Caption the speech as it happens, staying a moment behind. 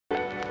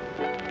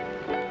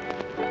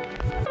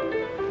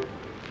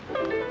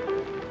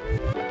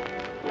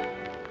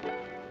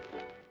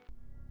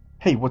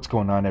Hey, what's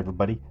going on,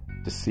 everybody?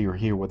 Desir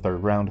here with our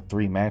round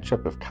 3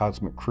 matchup of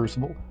Cosmic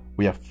Crucible.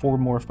 We have 4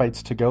 more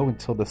fights to go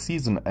until the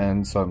season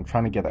ends, so I'm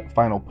trying to get that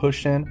final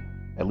push in,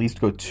 at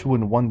least go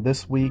 2-1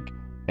 this week,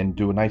 and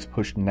do a nice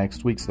push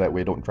next week so that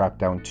way I don't drop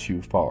down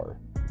too far.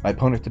 My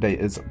opponent today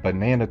is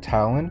Banana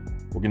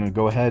Talon. We're going to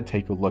go ahead,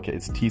 take a look at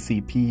his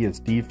TCP, his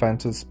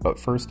defenses, but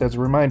first, as a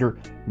reminder,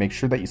 make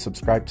sure that you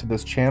subscribe to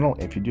this channel.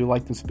 If you do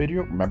like this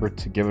video, remember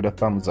to give it a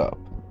thumbs up.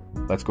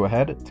 Let's go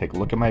ahead and take a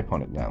look at my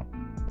opponent now.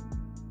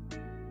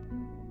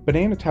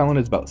 Banana Talon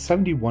is about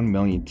 71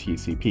 million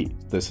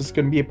TCP. This is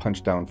going to be a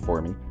punch down for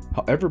me.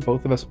 However,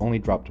 both of us only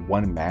dropped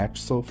 1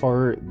 match so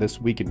far this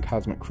week in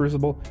Cosmic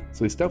Crucible,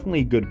 so he's definitely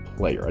a good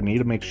player. I need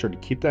to make sure to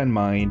keep that in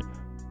mind.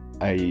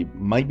 I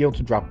might be able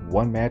to drop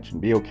 1 match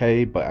and be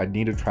okay, but I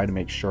need to try to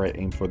make sure I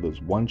aim for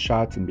those 1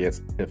 shots and be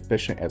as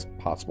efficient as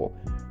possible.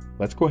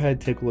 Let's go ahead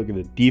and take a look at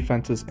the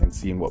defenses and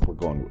see what we're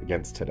going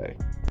against today.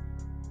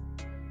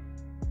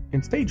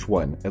 In stage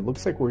 1, it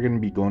looks like we're going to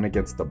be going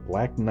against the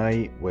Black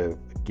Knight with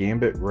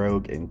Gambit,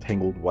 Rogue, and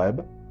Tangled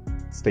Web.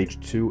 Stage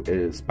 2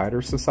 is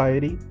Spider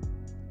Society.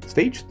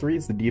 Stage 3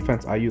 is the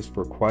defense I used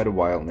for quite a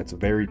while, and it's a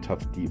very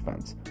tough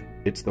defense.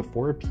 It's the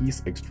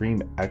 4-piece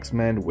X-Treme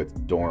X-Men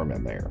with Dorm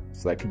in there,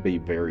 so that could be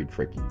very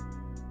tricky.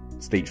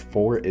 Stage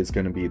 4 is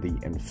going to be the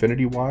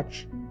Infinity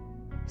Watch.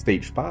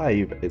 Stage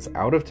 5 is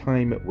Out of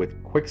Time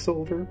with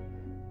Quicksilver.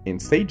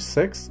 And Stage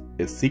 6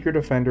 is Secret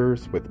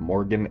Defenders with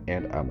Morgan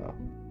and Emma.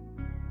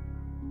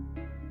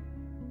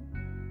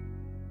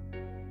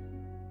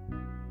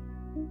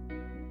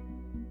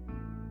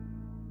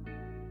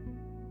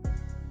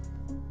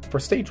 For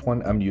stage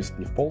 1, I'm going to use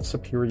the full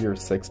Superior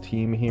 6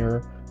 team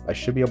here. I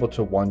should be able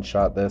to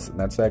one-shot this, and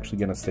that's actually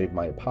going to save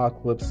my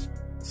Apocalypse.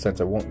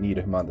 Since I won't need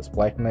him on this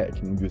Black Knight, I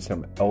can use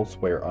him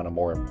elsewhere on a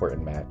more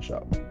important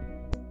matchup.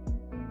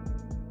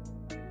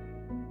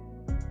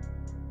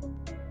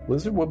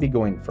 Lizard will be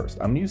going first.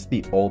 I'm going to use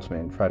the ultimate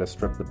and try to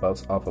strip the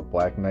buffs off of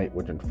Black Knight,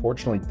 which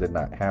unfortunately did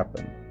not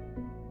happen.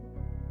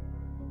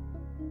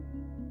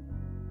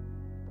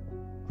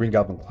 Green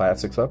Goblin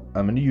Classic's up.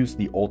 I'm going to use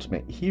the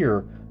ultimate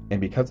here. And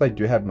because I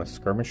do have my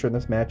skirmisher in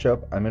this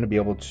matchup, I'm going to be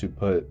able to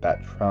put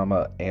that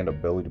trauma and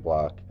ability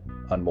block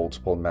on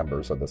multiple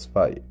members of this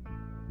fight.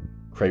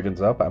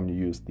 Kraven's up. I'm going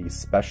to use the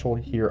special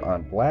here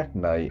on Black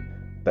Knight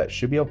that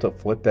should be able to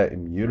flip that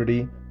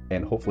immunity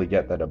and hopefully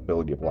get that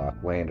ability block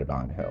landed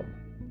on him.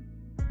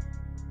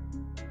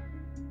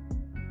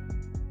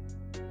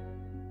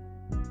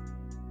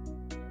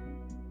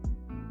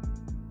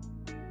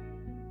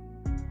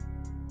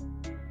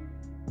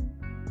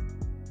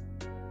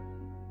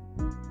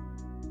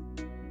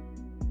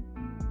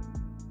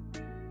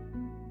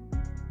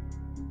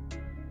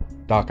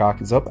 Doc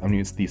Ock is up. I'm going to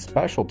use the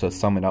special to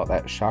summon out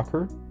that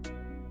Shocker.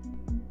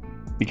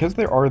 Because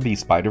there are the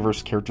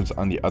Spider-Verse characters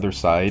on the other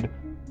side,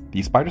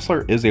 the Spider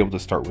Slayer is able to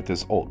start with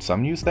his ult, so I'm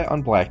going to use that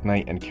on Black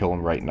Knight and kill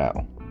him right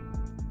now.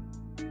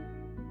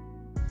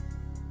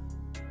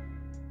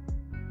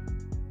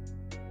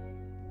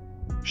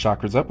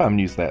 Shocker's up. I'm going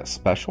to use that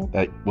special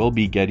that will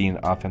be getting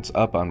offense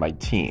up on my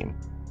team.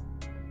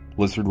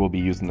 Lizard will be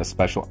using the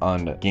special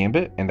on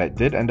Gambit, and that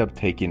did end up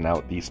taking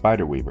out the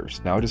Spider Weavers.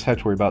 Now I just have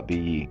to worry about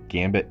the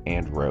Gambit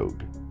and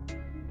Rogue.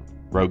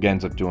 Rogue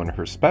ends up doing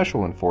her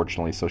special,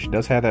 unfortunately, so she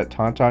does have that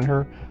taunt on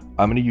her.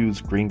 I'm going to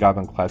use Green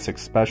Goblin Classic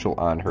special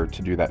on her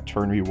to do that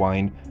turn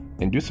rewind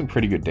and do some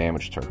pretty good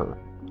damage to her.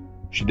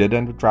 She did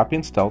end up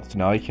dropping stealth, so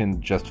now I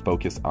can just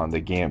focus on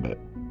the Gambit.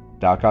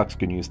 Doc Ock's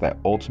going to use that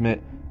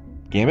ultimate.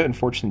 Gambit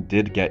unfortunately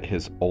did get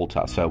his ult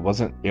out, so I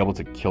wasn't able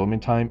to kill him in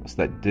time, so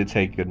that did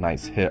take a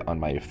nice hit on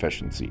my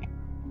efficiency.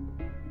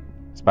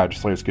 Spider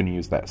Slayer's going to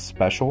use that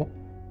special.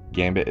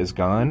 Gambit is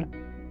gone.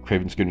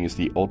 Kraven's going to use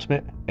the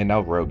ultimate, and now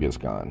Rogue is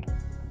gone.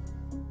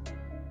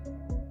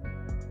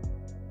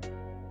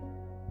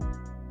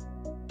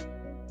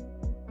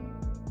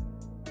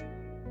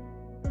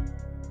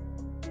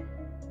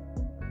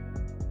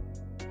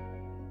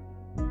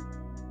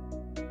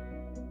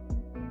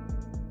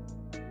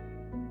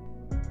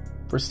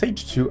 For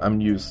stage 2, I'm going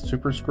to use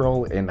Super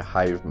Skrull and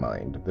Hive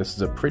Mind. This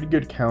is a pretty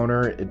good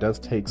counter. It does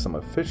take some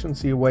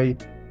efficiency away,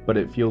 but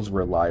it feels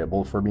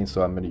reliable for me,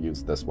 so I'm going to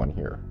use this one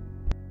here.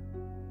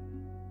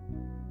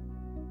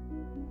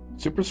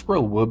 Super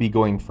Skrull will be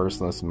going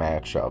first in this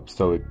matchup,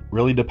 so it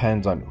really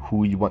depends on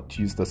who you want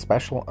to use the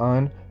special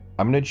on.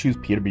 I'm going to choose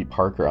Peter B.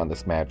 Parker on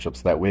this matchup,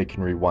 so that way I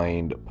can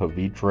rewind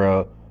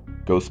Pavitra,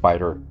 Ghost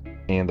Spider,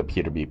 and the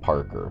Peter B.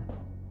 Parker.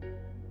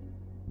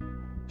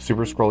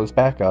 Super Skrull is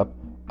back up.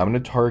 I'm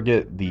going to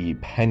target the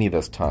Penny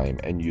this time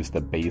and use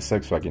the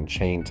basic so I can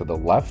chain to the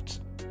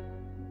left.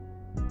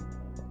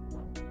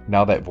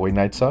 Now that Void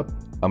Knight's up,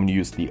 I'm going to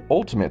use the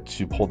ultimate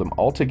to pull them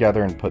all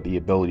together and put the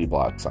ability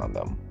blocks on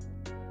them.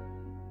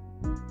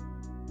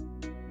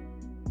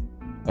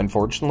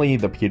 Unfortunately,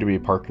 the Peter B.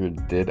 Parker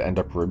did end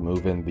up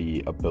removing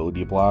the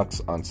ability blocks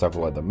on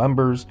several of the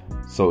members,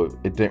 so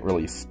it didn't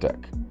really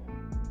stick.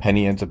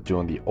 Penny ends up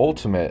doing the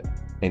ultimate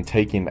and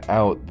taking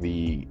out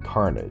the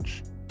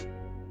Carnage.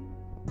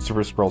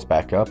 Super Skrull's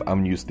back up. I'm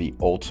going to use the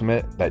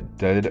ultimate that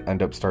did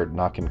end up start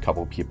knocking a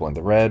couple people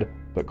into red,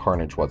 but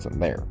Carnage wasn't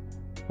there.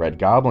 Red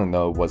Goblin,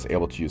 though, was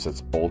able to use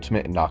its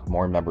ultimate and knock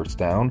more members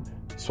down,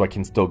 so I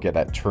can still get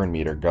that turn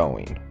meter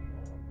going.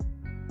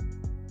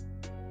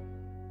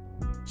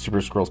 Super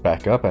Skrull's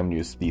back up. I'm going to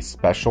use the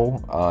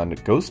special on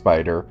Ghost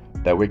Spider,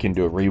 that we can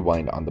do a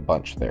rewind on the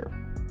bunch there.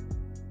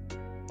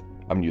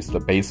 I'm going to use the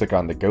basic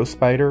on the Ghost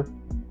Spider.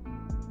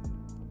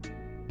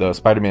 The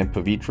Spider-Man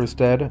Pavitra's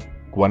dead.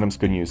 Gwenum's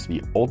going to use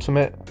the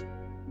ultimate.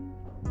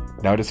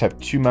 Now I just have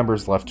 2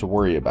 members left to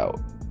worry about.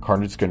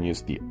 Carnage's going to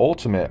use the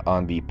ultimate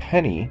on the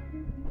Penny.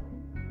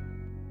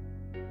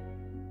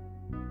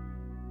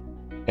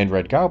 And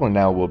Red Goblin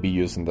now will be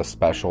using the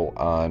special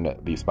on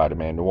the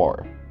Spider-Man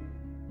Noir.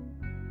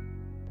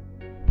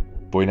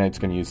 Void Knight's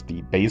going to use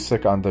the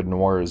basic on the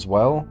Noir as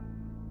well.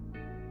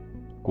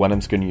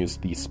 Gwenum's going to use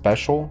the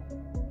special.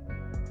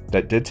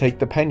 That did take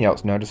the Penny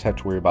out, so now I just have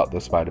to worry about the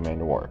Spider-Man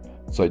Noir.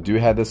 So I do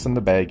have this in the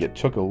bag. It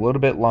took a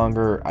little bit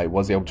longer. I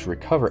was able to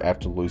recover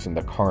after losing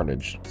the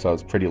Carnage, so I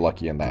was pretty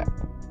lucky in that.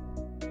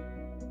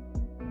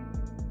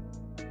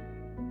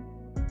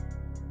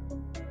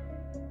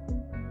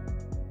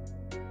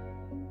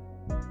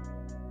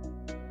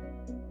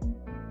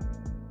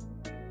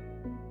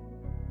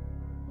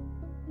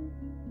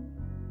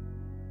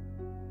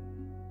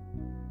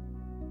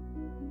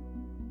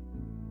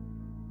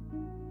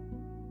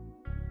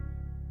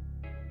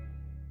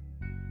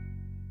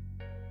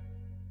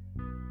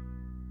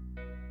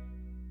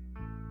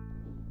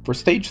 For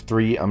stage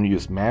 3, I'm going to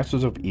use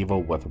Masters of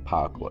Evil with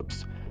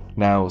Apocalypse.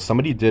 Now,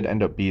 somebody did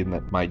end up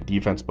being my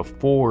defense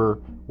before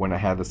when I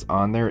had this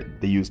on there.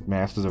 They used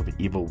Masters of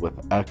Evil with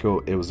Echo.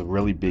 It was a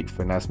really big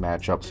finesse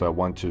matchup, so I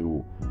wanted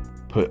to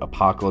put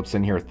Apocalypse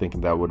in here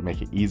thinking that would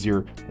make it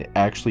easier. It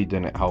actually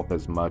didn't help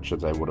as much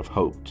as I would have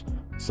hoped.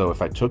 So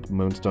if I took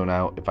Moonstone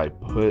out, if I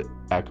put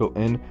Echo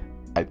in,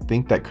 I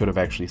think that could have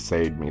actually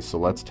saved me. So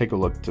let's take a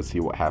look to see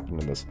what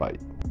happened in this fight.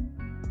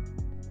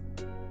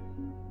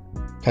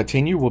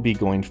 Titania will be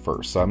going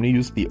first, so I'm going to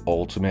use the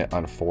ultimate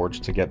on Forge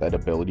to get that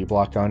ability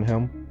block on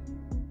him.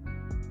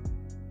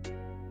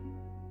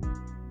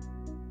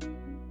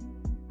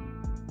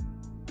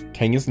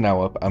 Kang is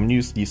now up. I'm going to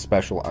use the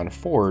special on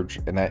Forge,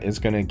 and that is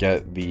going to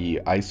get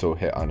the ISO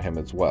hit on him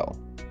as well.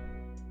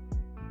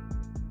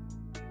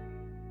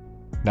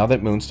 Now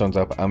that Moonstone's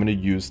up, I'm going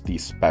to use the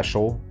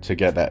special to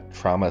get that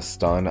trauma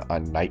stun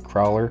on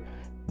Nightcrawler.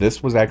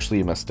 This was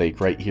actually a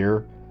mistake right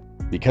here.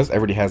 Because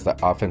everybody has the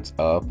offense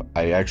up,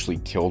 I actually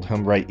killed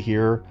him right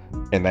here,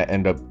 and that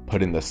ended up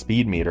putting the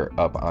speed meter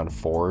up on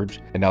Forge,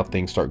 and now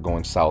things start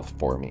going south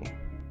for me.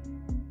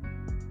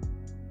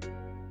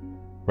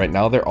 Right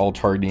now they're all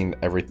targeting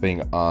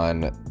everything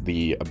on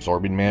the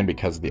Absorbing Man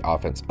because of the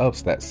offense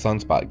ups that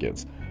Sunspot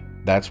gives.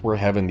 That's where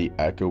having the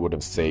Echo would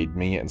have saved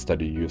me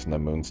instead of using the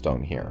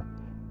Moonstone here.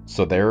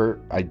 So there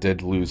I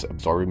did lose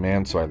Absorbing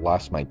Man, so I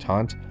lost my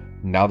taunt.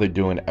 Now they're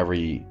doing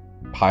every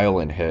pile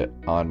and hit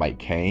on my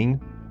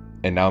Kang.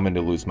 And now I'm going to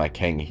lose my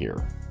Kang here.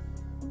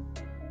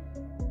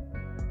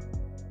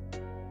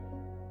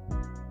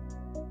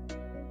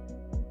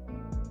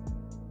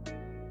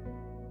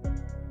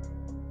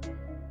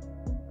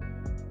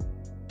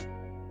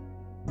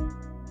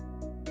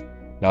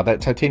 Now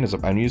that Titania's up,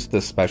 I'm going to use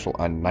this special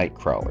on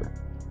Nightcrawler.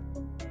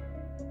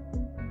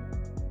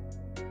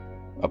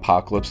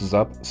 Apocalypse is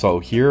up. So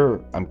here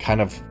I'm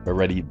kind of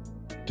already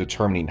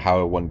determining how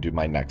I want to do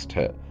my next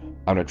hit.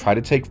 I'm going to try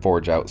to take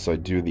Forge out, so I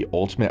do the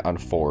ultimate on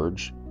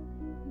Forge.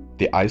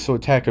 The ISO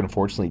attack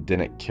unfortunately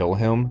didn't kill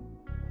him,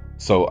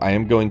 so I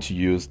am going to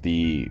use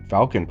the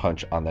Falcon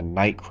Punch on the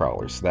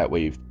Nightcrawler, so that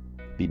way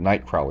the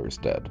Nightcrawler is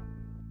dead.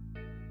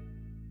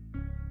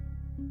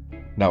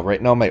 Now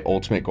right now my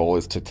ultimate goal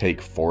is to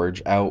take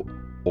Forge out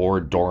or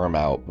Dorm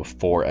out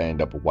before I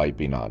end up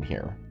wiping on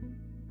here.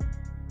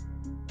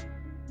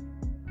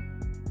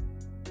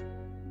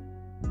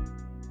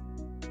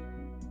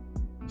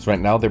 So right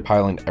now they're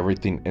piling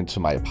everything into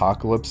my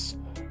Apocalypse.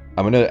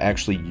 I'm going to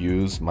actually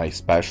use my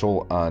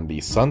special on the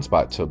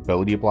Sunspot to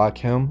ability block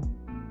him,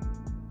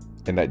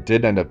 and that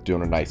did end up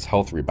doing a nice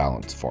health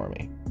rebalance for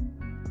me.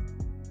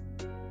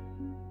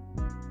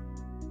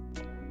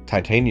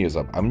 Titania's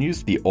up. I'm going to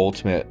use the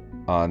ultimate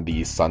on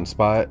the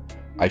Sunspot.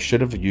 I should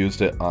have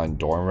used it on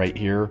Dorm right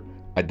here.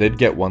 I did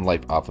get 1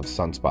 life off of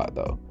Sunspot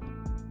though.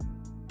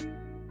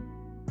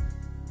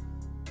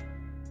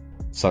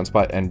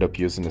 Sunspot ended up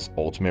using this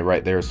ultimate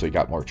right there, so he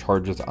got more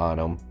charges on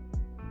him.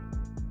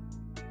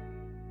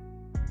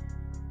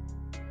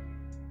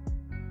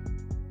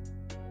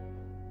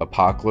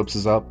 Apocalypse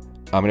is up.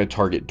 I'm going to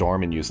target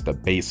Dorm and use the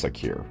basic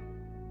here.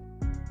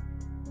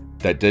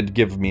 That did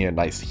give me a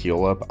nice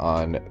heal up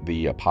on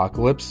the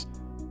Apocalypse.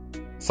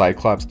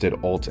 Cyclops did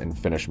ult and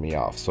finish me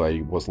off, so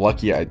I was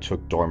lucky I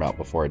took Dorm out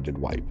before I did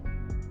wipe.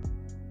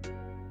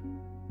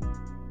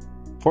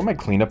 For my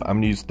cleanup, I'm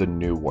going to use the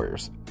new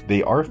Warriors.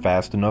 They are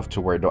fast enough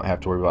to where I don't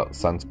have to worry about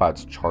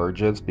Sunspot's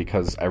charges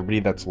because everybody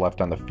that's left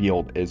on the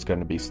field is going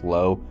to be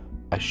slow.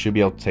 I should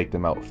be able to take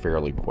them out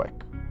fairly quick.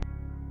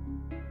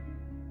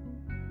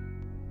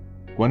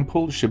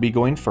 Gwenpool should be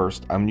going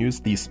first. I'm going to use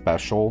the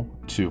special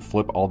to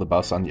flip all the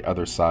buffs on the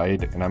other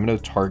side, and I'm going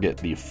to target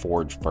the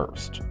Forge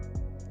first.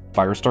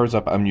 Firestar's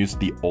up, I'm going to use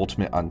the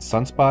ultimate on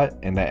Sunspot,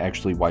 and that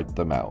actually wiped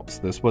them out.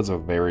 So this was a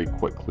very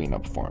quick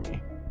cleanup for me.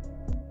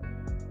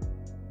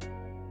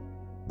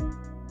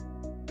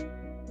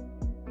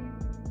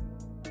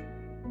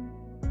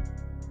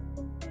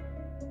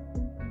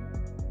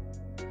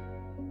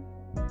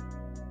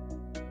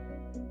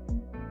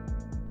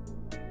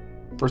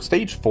 For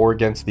stage 4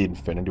 against the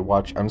Infinity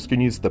Watch, I'm just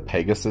going to use the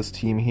Pegasus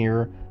team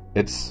here.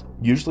 It's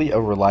usually a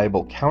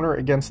reliable counter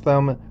against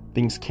them.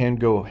 Things can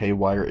go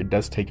haywire, it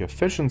does take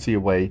efficiency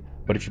away,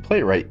 but if you play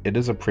it right, it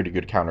is a pretty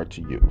good counter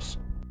to use.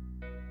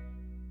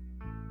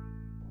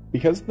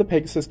 Because the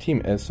Pegasus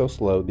team is so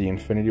slow, the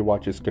Infinity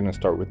Watch is going to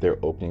start with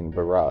their opening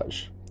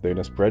barrage. They're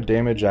going to spread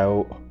damage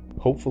out.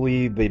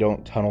 Hopefully they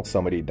don't tunnel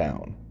somebody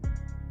down.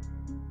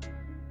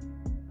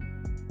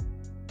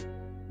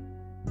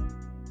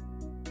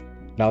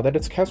 Now that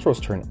it's Kestrel's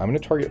turn, I'm going to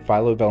target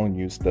Phyla-Vell and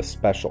use the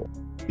special.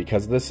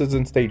 Because this is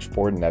in stage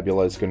 4,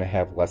 Nebula is going to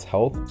have less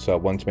health, so I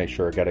wanted to make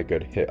sure I got a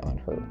good hit on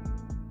her.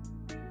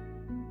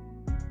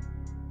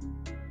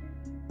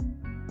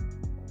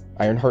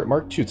 Ironheart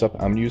Mark II's up, I'm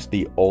going to use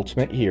the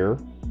ultimate here.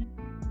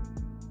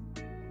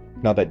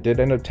 Now that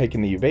did end up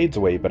taking the evades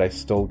away, but I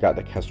still got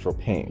the Kestrel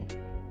Pain.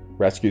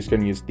 Rescue's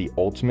going to use the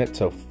ultimate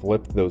to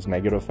flip those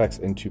negative effects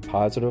into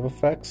positive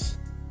effects.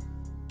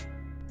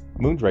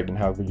 Moondragon,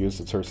 however,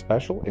 uses her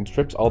special and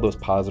strips all those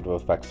positive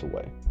effects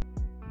away.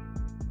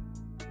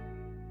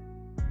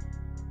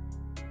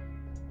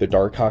 The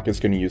Darkhawk is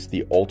going to use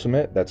the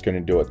ultimate, that's going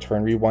to do a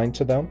turn rewind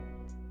to them.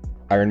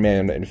 Iron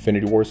Man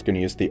Infinity War is going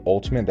to use the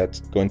ultimate, that's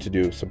going to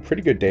do some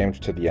pretty good damage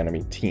to the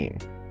enemy team.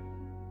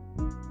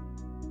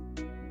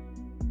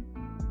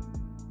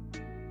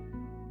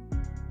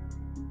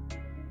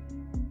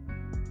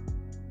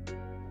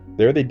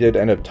 There they did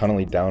end up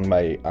tunneling down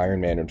my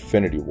Iron Man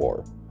Infinity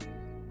War.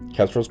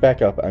 Kestrel's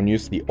back up, I'm going to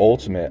use the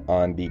ultimate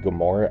on the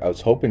Gamora. I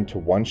was hoping to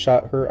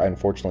one-shot her, I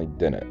unfortunately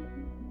didn't.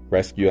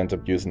 Rescue ends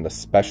up using the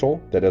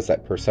special that does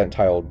that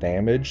percentile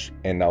damage,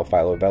 and now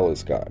Phyla-Vell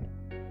is gone.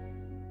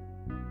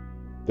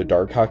 The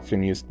Darkhawk's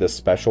going to use the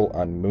special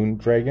on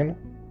Moondragon.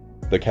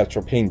 The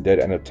Kestrel Pain did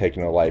end up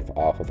taking a life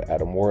off of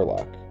Adam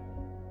Warlock.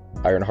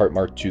 Ironheart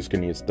Mark II is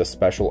going to use the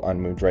special on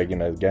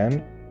Moondragon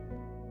again.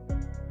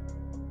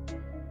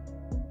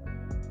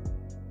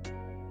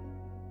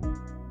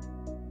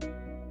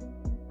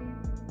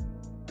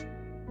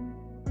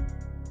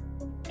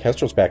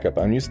 Kestrel's back up.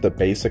 I'm going to use the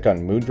basic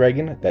on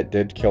Moondragon. That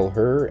did kill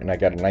her, and I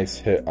got a nice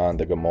hit on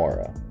the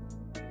Gamora.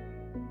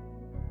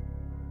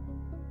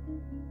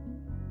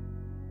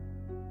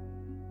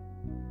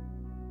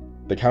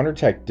 The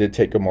counterattack did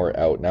take Gamora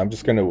out. Now I'm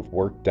just going to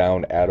work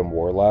down Adam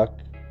Warlock.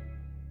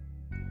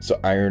 So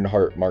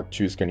Ironheart Mark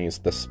II is going to use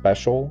the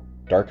special.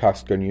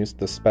 Darkhawk's going to use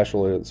the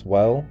special as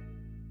well.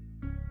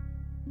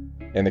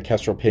 And the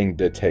Kestrel Pain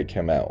did take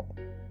him out.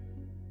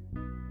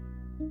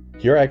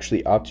 Here I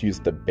actually opt to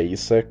use the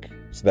basic.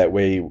 So that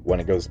way, when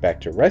it goes back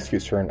to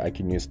Rescue's turn, I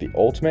can use the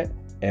ultimate,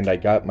 and I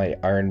got my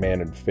Iron Man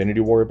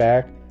Infinity War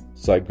back,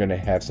 so I'm going to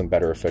have some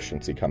better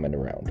efficiency coming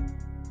around.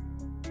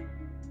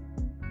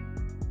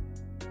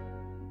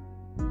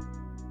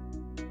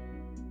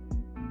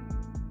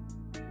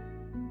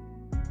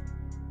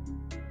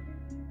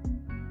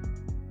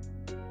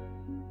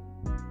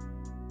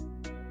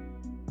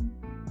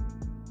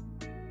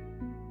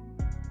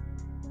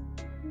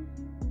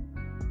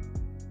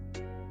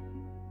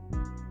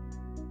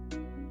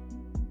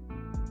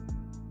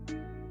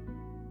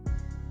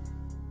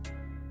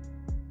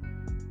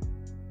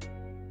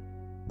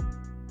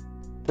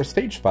 For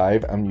stage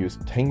 5, I'm going to use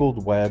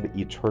Tangled Web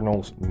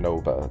Eternals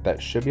Nova.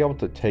 That should be able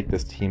to take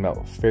this team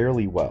out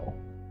fairly well.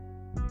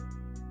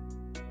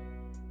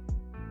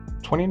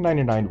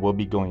 2099 will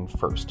be going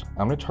first.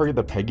 I'm going to target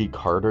the Peggy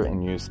Carter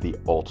and use the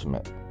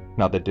ultimate.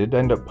 Now that did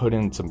end up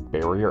putting some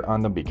barrier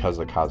on them because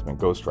of Cosmic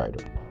Ghost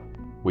Rider.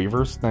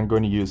 Weaver's then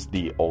going to use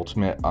the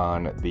ultimate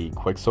on the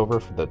Quicksilver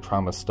for the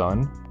trauma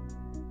stun.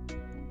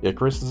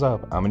 Icarus is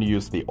up. I'm going to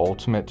use the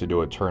ultimate to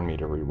do a turn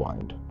meter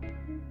rewind.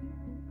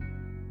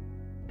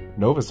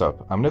 Nova's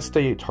up. I'm going to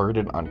stay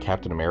targeted on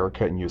Captain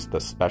America and use the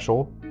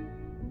special.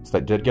 So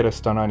that did get a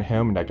stun on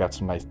him, and I got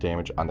some nice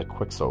damage on the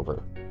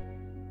Quicksilver.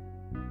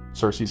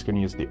 Cersei's going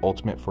to use the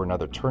ultimate for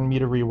another turn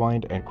meter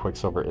rewind, and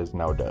Quicksilver is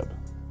now dead.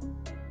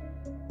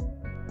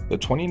 The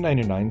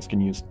 2099's can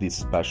use the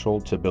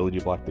special to ability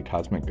block the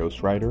Cosmic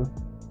Ghost Rider.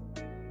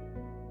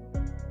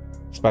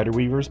 Spider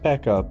Weaver's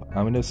back up.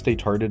 I'm going to stay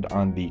targeted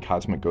on the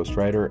Cosmic Ghost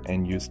Rider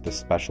and use the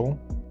special.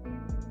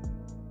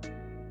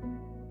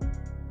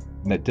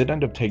 And that did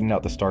end up taking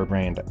out the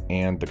Starbrand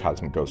and the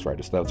Cosmic Ghost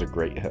Rider, so that was a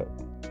great hit.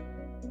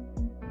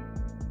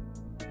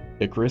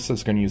 Icarus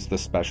is going to use the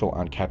special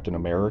on Captain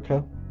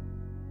America.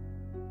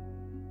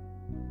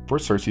 For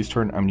Cersei's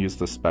turn, I'm going to use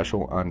the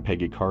special on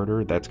Peggy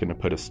Carter. That's going to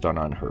put a stun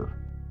on her.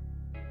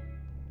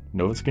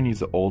 Nova's going to use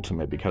the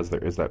ultimate because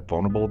there is that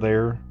vulnerable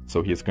there,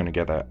 so he's going to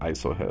get that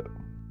ISO hit.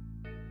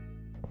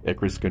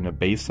 Icarus is going to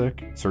basic,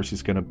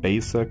 Cersei's going to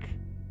basic,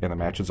 and the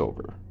match is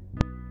over.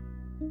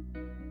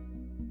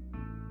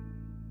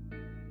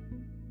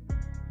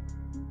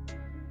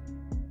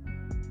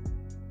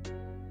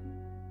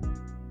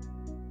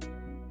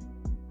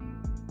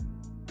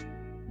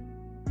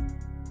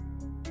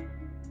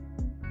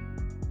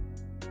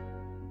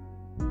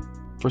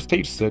 For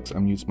stage 6,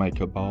 I'm using my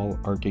Cabal,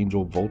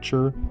 Archangel,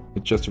 Vulture.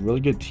 It's just a really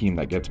good team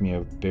that gets me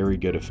a very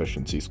good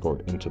efficiency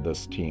score into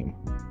this team.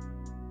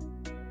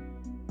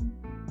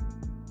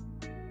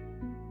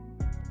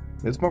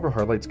 This Mother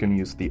Hardlight's going to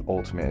use the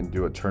ultimate and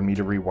do a turn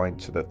meter rewind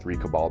to the 3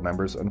 Cabal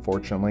members,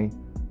 unfortunately.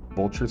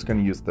 Vulture's going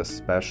to use the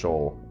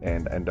special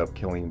and end up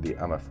killing the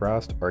Emma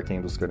Frost.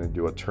 Archangel's going to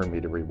do a turn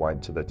meter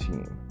rewind to the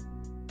team.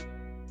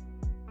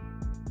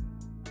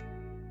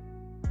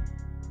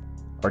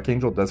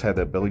 Archangel does have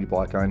the ability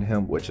block on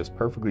him, which is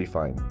perfectly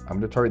fine. I'm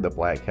going to target the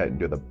Black Cat and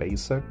do the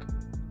basic.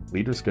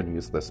 Leader's going to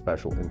use the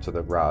special into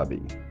the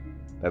Robbie.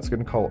 That's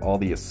going to call all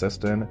the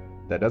assist in.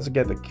 That doesn't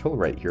get the kill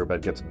right here, but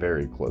it gets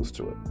very close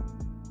to it.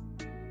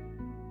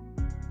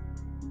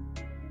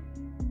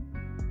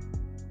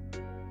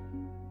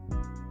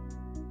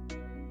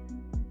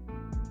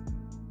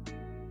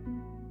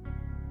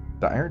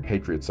 The Iron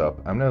Patriot's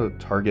up. I'm going to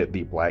target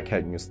the Black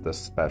Cat and use the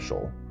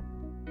special.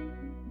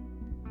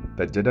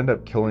 That did end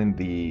up killing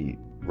the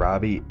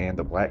Robbie and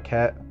the Black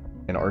Cat,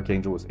 and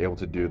Archangel was able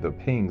to do the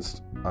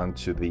pings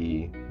onto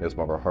the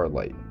Mother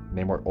Hardlight.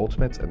 Name more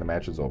ultimates and the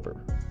match is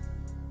over.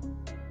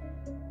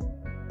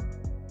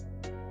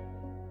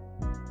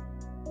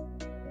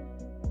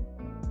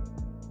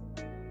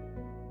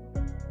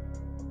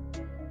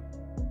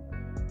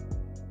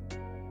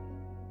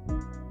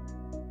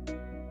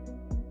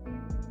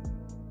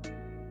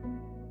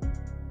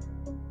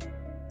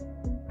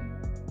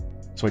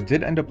 So I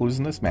did end up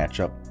losing this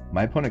matchup.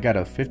 My opponent got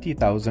a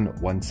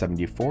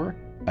 50,174,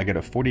 I got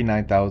a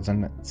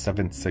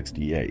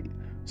 49,768.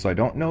 So I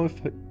don't know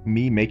if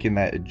me making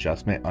that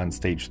adjustment on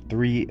stage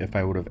 3, if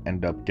I would have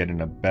ended up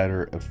getting a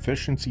better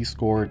efficiency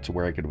score to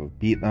where I could have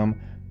beat them.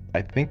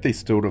 I think they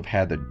still would have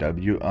had the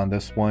W on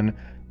this one.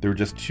 There were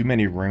just too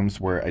many rooms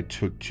where I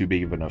took too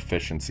big of an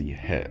efficiency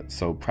hit.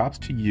 So props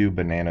to you,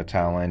 Banana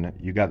Talon.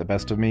 You got the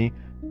best of me,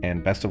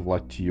 and best of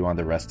luck to you on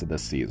the rest of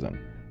this season.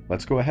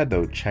 Let's go ahead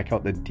though, check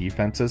out the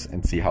defenses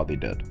and see how they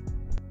did.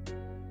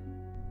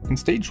 In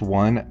stage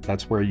 1,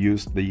 that's where I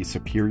used the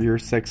Superior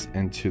 6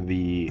 into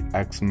the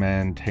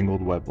X-Men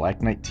Tangled Web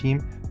Black Knight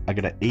team. I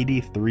got an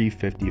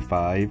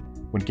 8355.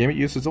 When Gambit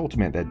used his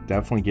ultimate, that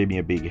definitely gave me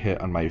a big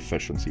hit on my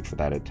efficiency for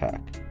that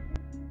attack.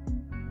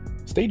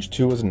 Stage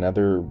 2 was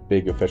another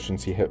big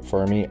efficiency hit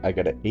for me. I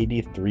got an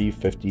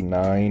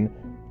 8359.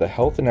 The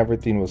health and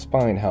everything was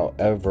fine,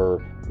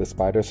 however, the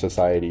Spider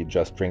Society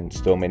just drained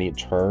so many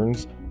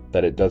turns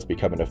that it does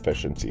become an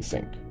efficiency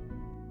sink.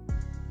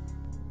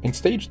 In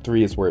stage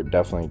 3 is where it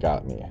definitely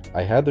got me.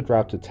 I had the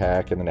dropped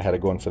attack and then I had to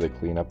go in for the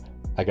cleanup.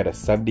 I got a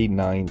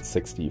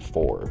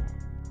 7964.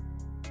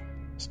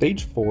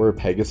 Stage 4,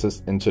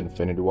 Pegasus into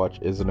Infinity Watch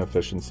is an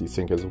efficiency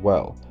sink as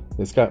well.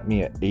 This got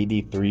me at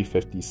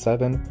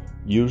 8357.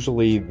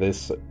 Usually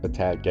this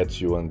attack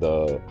gets you in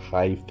the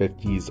high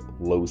 50s,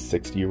 low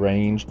 60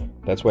 range.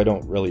 That's why I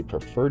don't really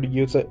prefer to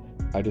use it.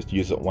 I just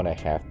use it when I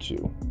have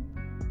to.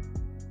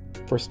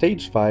 For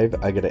stage 5,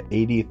 I got an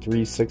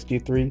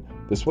 8363.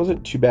 This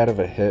wasn't too bad of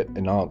a hit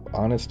in all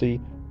honesty,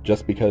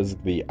 just because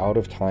the out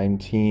of time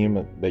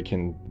team, they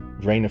can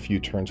drain a few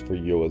turns for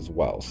you as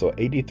well. So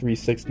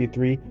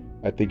 8363,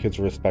 I think is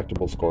a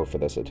respectable score for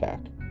this attack.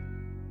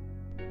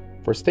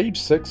 For stage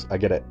 6, I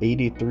get an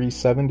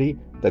 8370.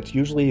 That's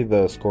usually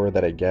the score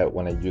that I get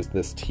when I use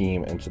this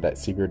team into that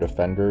Secret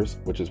Defenders,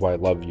 which is why I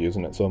love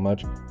using it so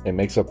much. It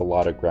makes up a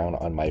lot of ground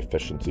on my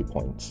efficiency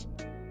points.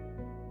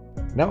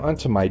 Now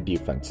onto my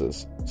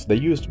defenses. So they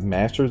used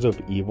Masters of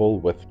Evil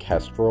with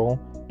Kestrel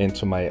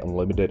into my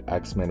Unlimited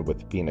X-Men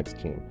with Phoenix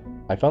team.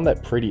 I found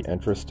that pretty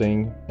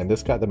interesting, and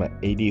this got them at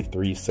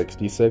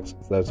 8366, so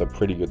that's a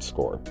pretty good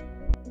score.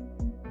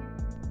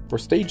 For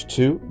stage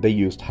 2, they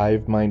used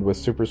Hive Mind with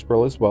Super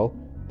Skrull as well.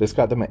 This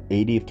got them at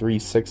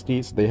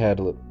 8360, so they had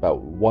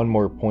about one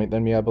more point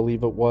than me, I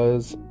believe it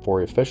was,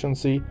 for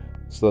efficiency.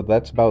 So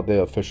that's about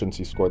the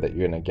efficiency score that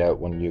you're going to get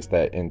when you use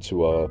that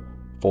into a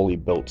fully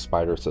built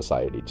Spider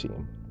Society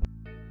team.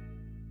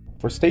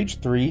 For stage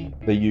 3,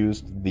 they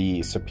used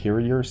the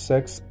Superior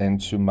 6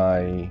 into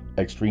my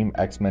X-Treme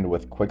X-Men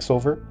with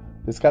Quicksilver.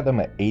 This got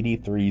them at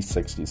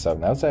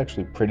 8367. That was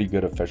actually a pretty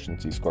good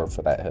efficiency score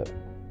for that hit.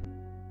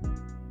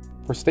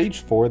 For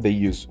stage 4, they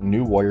used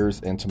New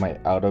Warriors into my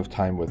Out of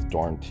Time with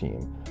Dorm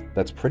team.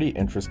 That's pretty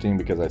interesting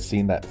because I've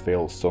seen that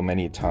fail so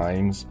many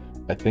times.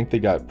 I think they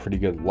got pretty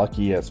good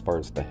lucky as far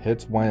as the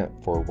hits went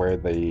for where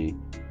the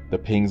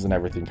pings and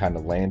everything kind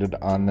of landed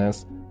on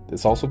this.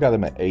 This also got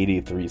them at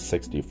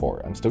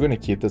 8364. I'm still going to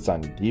keep this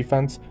on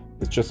defense.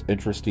 It's just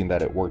interesting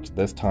that it worked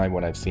this time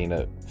when I've seen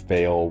it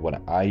fail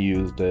when I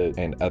used it,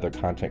 and other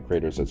content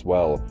creators as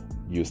well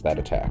use that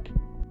attack.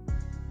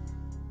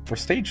 For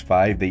stage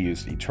 5, they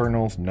used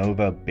Eternals,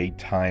 Nova, Big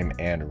Time,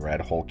 and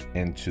Red Hulk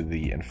into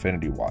the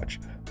Infinity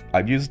Watch.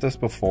 I've used this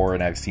before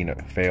and I've seen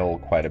it fail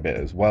quite a bit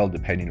as well,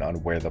 depending on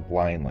where the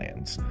blind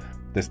lands.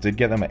 This did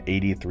get them at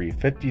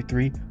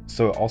 83-53,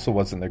 so it also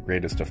wasn't the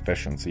greatest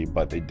efficiency,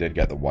 but they did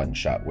get the one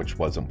shot, which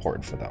was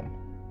important for them.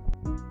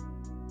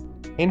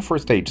 And for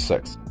stage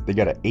 6, they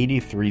got an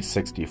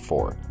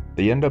 83-64.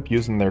 They end up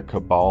using their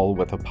Cabal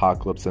with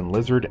Apocalypse and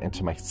Lizard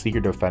into my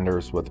Secret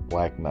Defenders with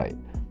Black Knight.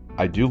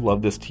 I do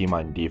love this team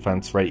on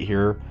defense right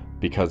here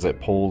because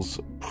it pulls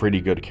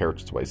pretty good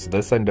characters away. So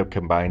this ended up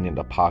combining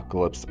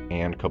Apocalypse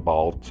and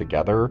Cabal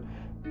together,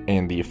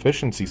 and the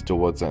efficiency still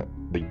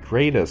wasn't the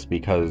greatest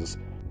because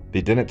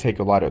they didn't take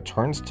a lot of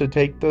turns to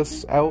take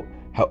this out.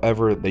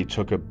 However, they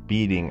took a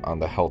beating on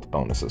the health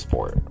bonuses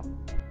for it.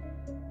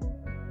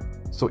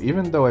 So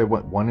even though I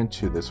went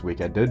 1-2 this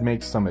week, I did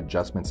make some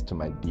adjustments to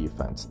my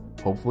defense.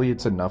 Hopefully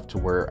it's enough to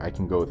where I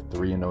can go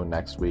 3-0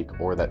 next week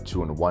or that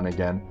 2-1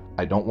 again.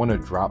 I don't want to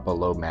drop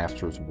below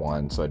Masters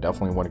 1, so I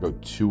definitely want to go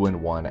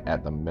 2-1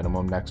 at the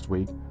minimum next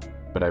week.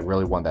 But I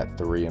really want that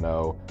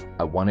 3-0.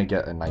 I want to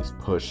get a nice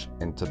push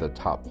into the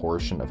top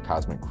portion of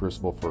Cosmic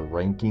Crucible for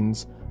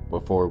rankings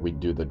before we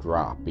do the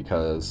drop,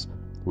 because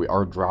we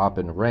are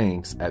dropping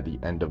ranks at the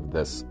end of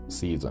this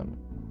season.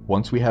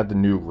 Once we have the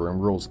new room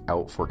rules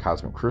out for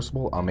Cosmic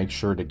Crucible, I'll make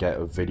sure to get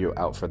a video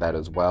out for that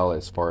as well,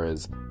 as far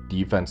as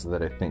defense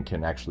that I think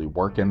can actually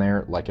work in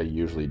there, like I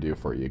usually do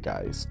for you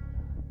guys.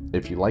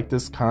 If you like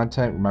this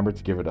content, remember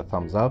to give it a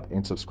thumbs up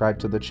and subscribe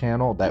to the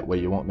channel, that way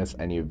you won't miss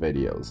any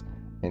videos.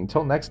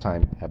 Until next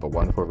time, have a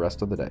wonderful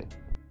rest of the day.